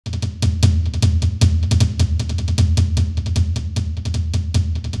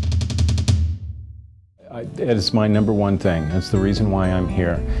It's my number one thing. It's the reason why I'm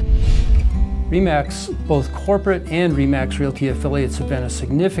here. RE/MAX, both corporate and RE/MAX Realty affiliates have been a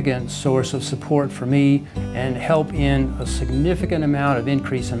significant source of support for me and help in a significant amount of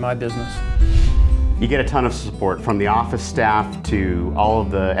increase in my business. You get a ton of support from the office staff to all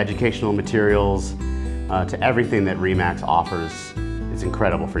of the educational materials to everything that RE/MAX offers. It's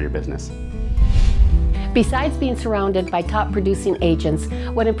incredible for your business. Besides being surrounded by top producing agents,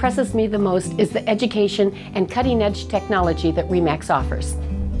 what impresses me the most is the education and cutting-edge technology that RE/MAX offers.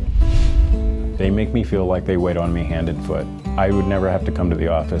 They make me feel like they wait on me hand and foot. I would never have to come to the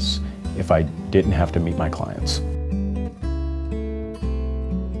office if I didn't have to meet my clients.